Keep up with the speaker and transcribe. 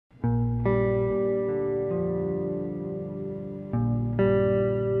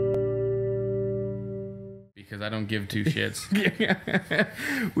because I don't give two shits.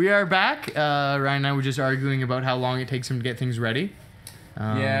 We are back. Ryan and I were just arguing about how long it takes him to get things ready.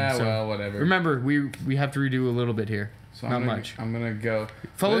 Well, whatever. Remember, we have to redo a little bit here. So not much. I'm gonna go.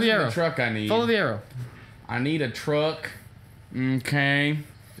 Follow the arrow. The truck I need. Follow the arrow. I need a truck. Okay.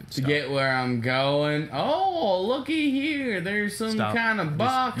 To get where I'm going. Oh, looky here. There's some kind of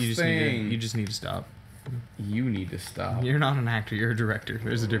box thing. You just need to stop. You need to stop. You're not an actor. You're a director.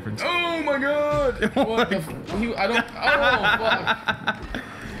 There's a difference. Oh my god! What the? I don't. Oh fuck!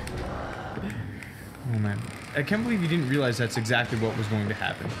 Oh man, I can't believe you didn't realize that's exactly what was going to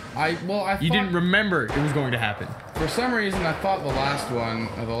happen. You didn't remember it was going to happen. For some reason, I thought the last one,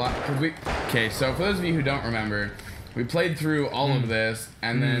 okay, so for those of you who don't remember, we played through all of this,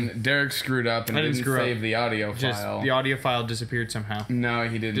 and then Derek screwed up and didn't save the audio file. The audio file disappeared somehow. No,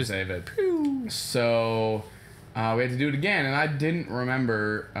 he didn't save it. So we had to do it again, and I didn't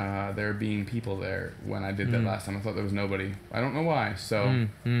remember there being people there when I did that last time. I thought there was nobody. I don't know why, so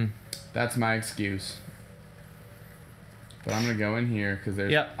that's my excuse. But I'm going to go in here because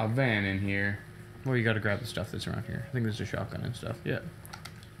there's a van in here. Well, you got to grab the stuff that's around here. I think there's a shotgun and stuff. Yeah.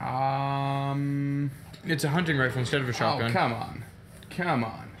 It's a hunting rifle instead of a shotgun. Oh, come on. Come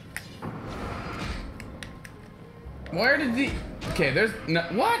on. Where did the... Okay, there's... No,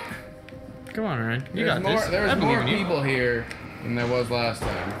 what? Come on, Ryan. You got this. There's more people here than there was last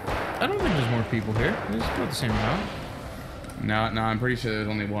time. I don't think there's more people here. It's about the same amount. No, I'm pretty sure there was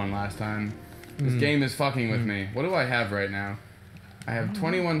only one last time. This game is fucking with me. What do I have right now? I have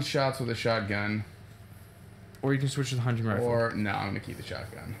 21 shots with a shotgun. Or you can switch to the hunting rifle. Or, no, I'm going to keep the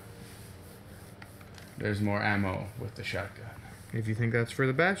shotgun. There's more ammo with the shotgun. If you think that's for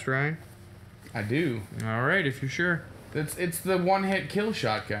the best, Ryan. I do. All right, if you're sure. It's the one-hit kill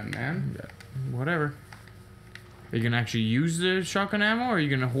shotgun, man. Yeah, whatever. Are you going to actually use the shotgun ammo, or are you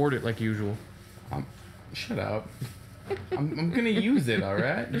going to hoard it like usual? Shut up. I'm going to use it, all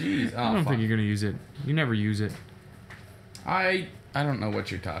right? Jeez. Oh, I don't think you're going to use it. You never use it. I don't know what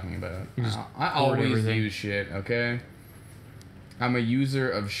you're talking about. I hoard always everything. use shit, okay? I'm a user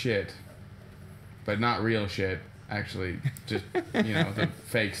of shit. But not real shit, actually. Just, you know, the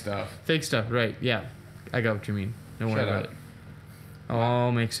fake stuff. Fake stuff, right. Yeah. I got what you mean. Don't worry about it.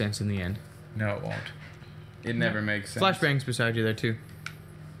 All makes sense in the end. No, it won't. It never makes sense. Flashbang's beside you there, too.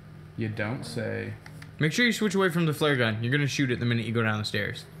 You don't say. Make sure you switch away from the flare gun. You're going to shoot it the minute you go down the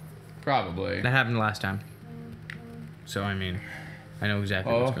stairs. Probably. That happened last time. So, I mean, I know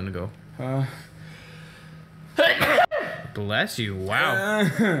exactly what's going to go. Bless you. Wow.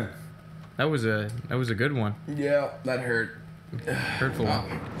 That was a good one. Yeah, that hurt. Hurtful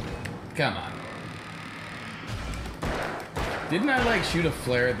one. Come on. Didn't I like shoot a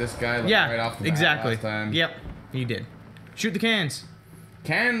flare at this guy right off the bat last time? Yep, you did. Shoot the cans.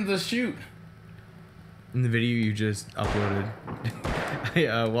 Can the shoot. In the video you just uploaded,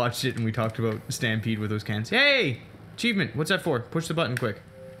 I watched it and we talked about Stampede with those cans. Hey! Achievement. What's that for? Push the button quick.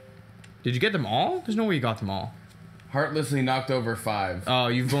 Did you get them all? There's no way you got them all. Heartlessly knocked over 5. Oh,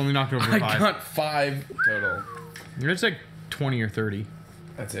 you've only knocked over 5. I got 5 total. It's like 20 or 30.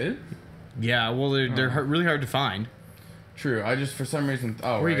 That's it? Yeah, well, they're really hard to find. True. I just, for some reason...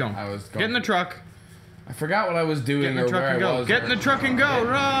 Oh, where are you going? I was going... Get in the truck. I forgot what I was doing or where I was. Get in the truck and go. Run!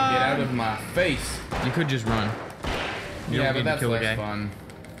 Get out of my face. You could just run. Yeah, but that's less fun.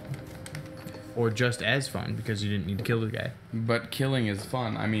 Or just as fun, because you didn't need to kill the guy. But killing is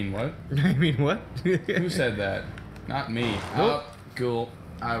fun. I mean, what? I mean, what? Who said that? Not me. Oh, cool.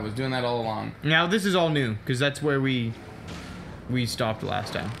 I was doing that all along. Now, this is all new, because that's where we stopped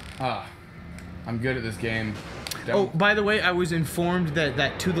last time. I'm good at this game. Oh, by the way, I was informed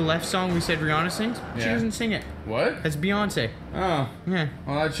that To the Left song we said Rihanna sings, she doesn't sing it. What? That's Beyonce. Oh. Yeah.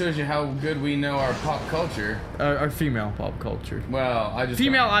 Well, that shows you how good we know our pop culture. Our female pop culture. Well, I just...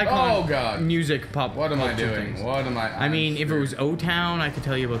 Female icon. Oh, God. Music pop What am I doing? Things. What am I... I mean, if it was O-Town, I could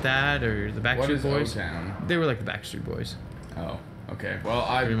tell you about that, or the Backstreet Boys. What is O-Town? They were like the Backstreet Boys. Oh, okay. Well,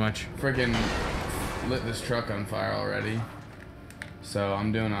 I pretty much freaking lit this truck on fire already. So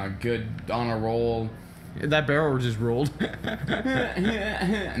I'm doing a good on a roll. That barrel just rolled.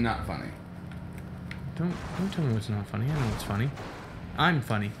 Not funny. Don't tell me what's not funny. I know what's funny. I'm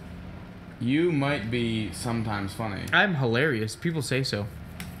funny. You might be sometimes funny. I'm hilarious. People say so.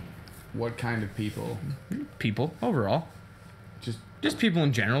 What kind of people? People overall. Just people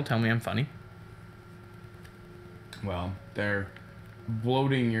in general tell me I'm funny. Well, they're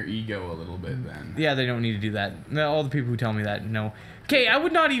bloating your ego a little bit then. Yeah, they don't need to do that. All the people who tell me that, no. Okay, I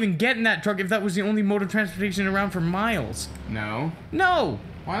would not even get in that truck if that was the only mode of transportation around for miles. No? No!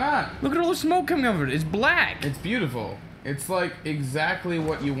 Why not? Look at all the smoke coming out of it. It's black. It's beautiful. It's like exactly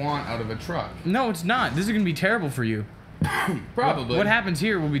what you want out of a truck. No, it's not. This is gonna be terrible for you. Probably. What happens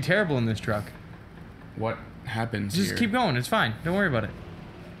here will be terrible in this truck. What happens Just here? keep going. It's fine. Don't worry about it.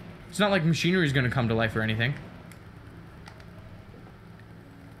 It's not like machinery is gonna come to life or anything.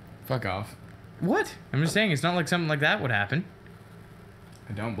 Fuck off. What? I'm just saying, it's not like something like that would happen.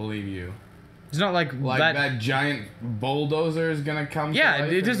 I don't believe you. It's not like that giant bulldozer is gonna come. Yeah, to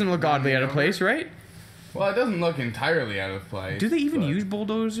life it doesn't look oddly out of place, right? Well, it doesn't look entirely out of place. Do they even use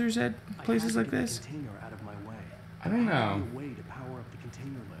bulldozers at places like this? I don't know.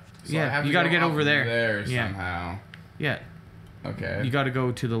 So I Yeah, have you to got to go get up over there. There Yeah. somehow. Yeah. Okay. You got to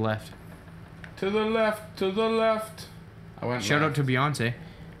go to the left. To the left. To the left. I went. Shout out left. to Beyonce.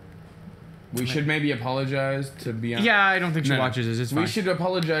 We should maybe apologize to Beyonce. Yeah, I don't think she No, watches this. It's fine. We should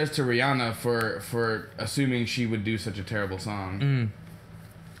apologize to Rihanna for assuming she would do such a terrible song.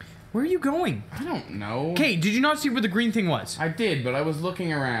 Where are you going? I don't know. Okay, did you not see where the green thing was? I did, but I was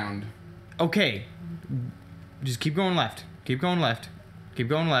looking around. Okay. Just keep going left. Keep going left. Keep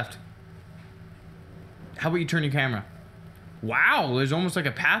going left. How about you turn your camera? Wow, there's almost like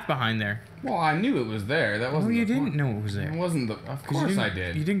a path behind there. Well, I knew it was there. That Oh, wasn't. you the didn't point. know it was there. It wasn't the. Of 'Cause course you I didn't-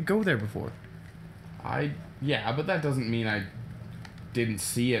 did. You didn't go there before. Yeah, but that doesn't mean I didn't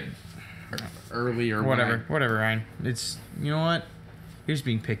see it earlier. Whatever, whatever, Ryan. It's, you know what? You're just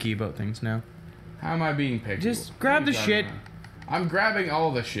being picky about things now. How am I being picky? Just What grab are the you shit. talking about? I'm grabbing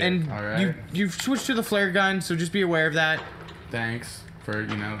all the shit. And all right. you've switched to the flare gun, so just be aware of that. Thanks for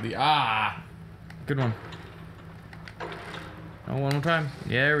the Good one. Oh, one more time.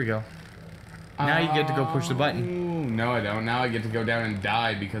 Yeah, there we go. Now you get to go push the button. Ooh, no, I don't. Now I get to go down and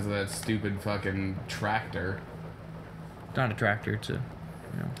die because of that stupid fucking tractor. It's not a tractor, it's a...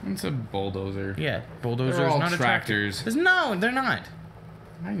 It's a bulldozer. Yeah, bulldozer They're is all not a tractors. tractor. No, they're not.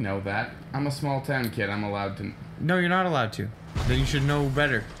 I know that. I'm a small town kid. I'm allowed to. No, you're not allowed to. Then you should know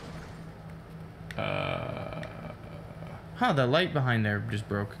better. Huh, the light behind there just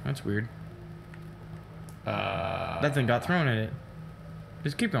broke. That's weird. That thing got thrown at it.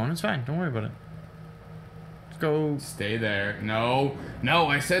 Just keep going. It's fine. Don't worry about it. Let's go. Stay there. No. No,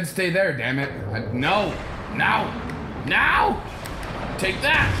 I said stay there, damn it. No. Now. Now. Take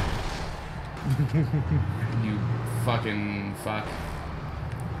that. You fucking fuck.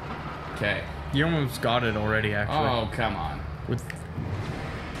 Okay. You almost got it already, actually. Oh, come on. With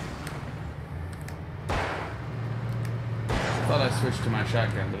I thought I switched to my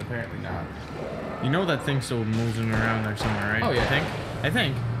shotgun, but apparently not. You know that thing's still moving around there somewhere, right? Oh, yeah. I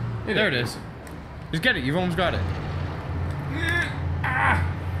think. There it is. Just get it. You've almost got it.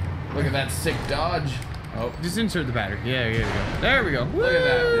 Look at that sick dodge. Oh, Just insert the battery. Yeah, there we go. There we go. look at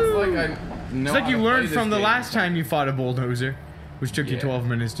that. It's like I know It's like how you to learned play from this the game. last time you fought a bulldozer, which took you Yeah. 12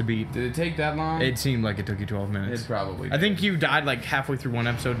 minutes to beat. Did it take that long? It seemed like it took you 12 minutes. It probably I did. think you died like halfway through one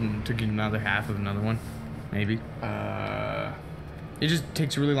episode and it took you another half of another one. Maybe. It just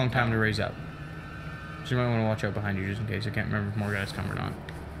takes a really long time to raise up. So you might want to watch out behind you just in case. I can't remember if more guys come or not.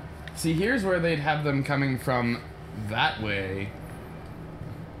 See, here's where they'd have them coming from that way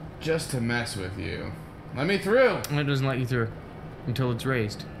just to mess with you. Let me through! And it doesn't let you through until it's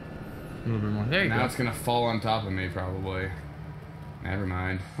raised. A little bit more. There you Now go. it's gonna fall on top of me, probably. Never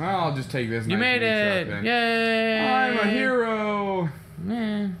mind. Well, I'll just take this. You nice made new it! truck then. Yay! I'm a hero!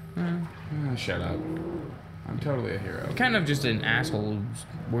 Yeah. Shut up. I'm totally a hero. Kind of just an asshole who's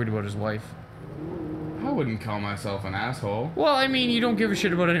worried about his wife. I wouldn't call myself an asshole. Well, I mean, you don't give a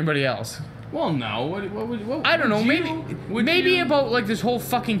shit about anybody else. Well, no. What I don't know. would Maybe you? about like this whole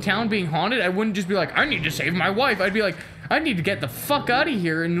fucking town being haunted. I wouldn't just be like, I need to save my wife. I'd be like, I need to get the fuck out of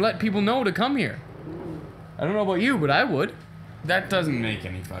here and let people know to come here. I don't know about you, but I would. That doesn't make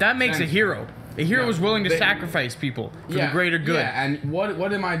any fucking That makes a sense. hero. A hero Yeah, is willing to they- sacrifice people for the greater good. Yeah, and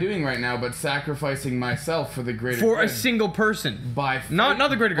what am I doing right now but sacrificing myself for the greater For good? a single person. By Not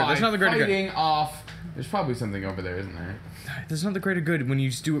the greater good. by That's not the greater good. fighting off. There's probably something over there, isn't there? That's not the greater good when you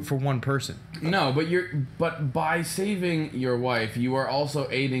just do it for one person. No, but by saving your wife, you are also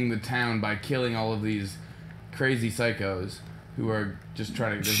aiding the town by killing all of these crazy psychos who are just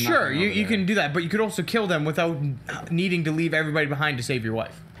trying to. there's Sure, nothing you over there. can do that, but you could also kill them without needing to leave everybody behind to save your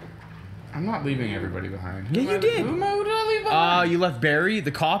wife. I'm not leaving everybody behind. Yeah, you did. Who am I gonna leave behind? You left Barry,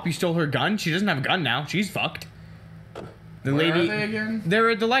 the cop. You stole her gun. She doesn't have a gun now. She's fucked. The Where lady. are they again? They're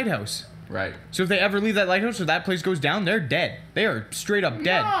at the lighthouse. Right. So if they ever leave that lighthouse or that place goes down, they're dead. They are straight up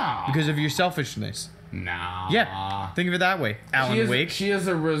dead No. because of your selfishness. Nah. Yeah, think of it that way. Alan Wake, She is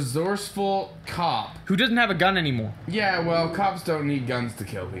a resourceful cop. who doesn't have a gun anymore. Yeah, well, cops don't need guns to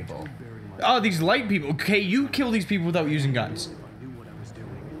kill people. Oh, these light people. Okay, you kill these people without using guns.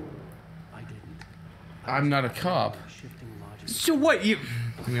 I'm not a cop. So what? You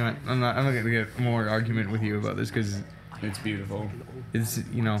know what? I'm not gonna get more argument with you about this because It's beautiful. it's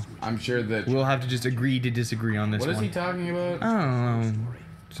I'm sure that. we'll have to just agree to disagree on this What is one. he talking about? I don't know.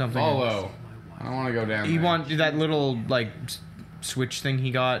 Something. Follow. I don't want to go down You there. want that little like switch thing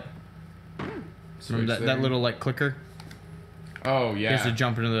he got? Remember that little like clicker? Oh He has to yeah.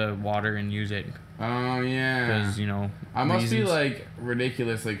 jump into the water and use it Oh yeah. because I must be reasons. like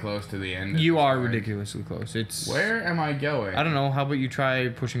ridiculously close to the end. at You this are point. ridiculously close. It's. Where am I going? I don't know. How about you try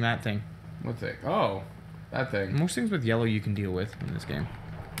pushing that thing? What thing? Oh, that thing. Most things with yellow you can deal with in this game.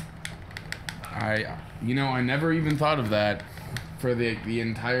 I never even thought of that for the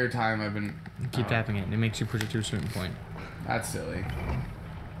entire time I've been. Keep tapping it. It makes you push it to a certain point. That's silly.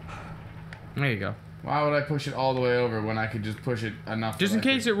 There you go. Why would I push it all the way over when I could just push it enough? Just in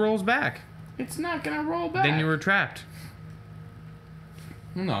case it rolls back. It's not gonna roll back. Then you were trapped.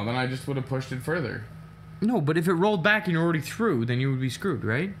 No, then I just would have pushed it further. No, but if it rolled back and you're already through, then you would be screwed,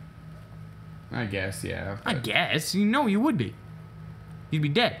 right? I guess, yeah. I guess. You would be. You'd be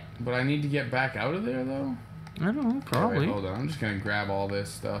dead. But I need to get back out of there, though? I don't know. Probably. Wait, hold on. I'm just gonna grab all this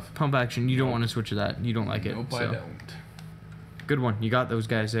stuff. Pump action. You don't want to switch to that. You don't like it. Nope, So. I don't. Good one. You got those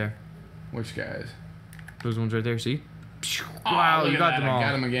guys there. Which guys? Those ones right there. See? Oh, Wow, look you at got that. them all. I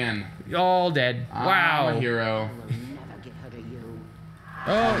got them again. All dead. Wow. I'm a hero.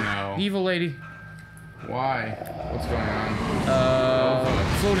 Oh, no. evil lady. Why? What's going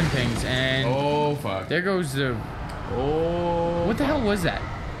on? Floating things, and Oh, fuck. there goes the. Oh. What the hell was that?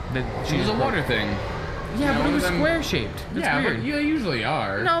 That It was a broke? water thing. Yeah, Yeah, but one it was of them- square shaped. That's Yeah, weird. but you usually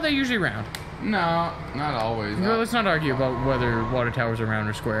are. No, they're usually round. No, not always. No, let's not argue about whether water towers are round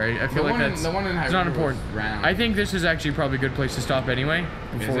or square. I feel like that's the one in it's not Hyrule important. was round. I think this is actually probably a good place to stop anyway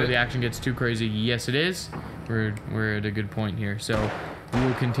before it? the action gets too crazy. Yes, it is. We're at a good point here, so we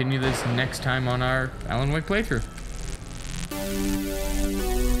will continue this next time on our Alan Wake playthrough.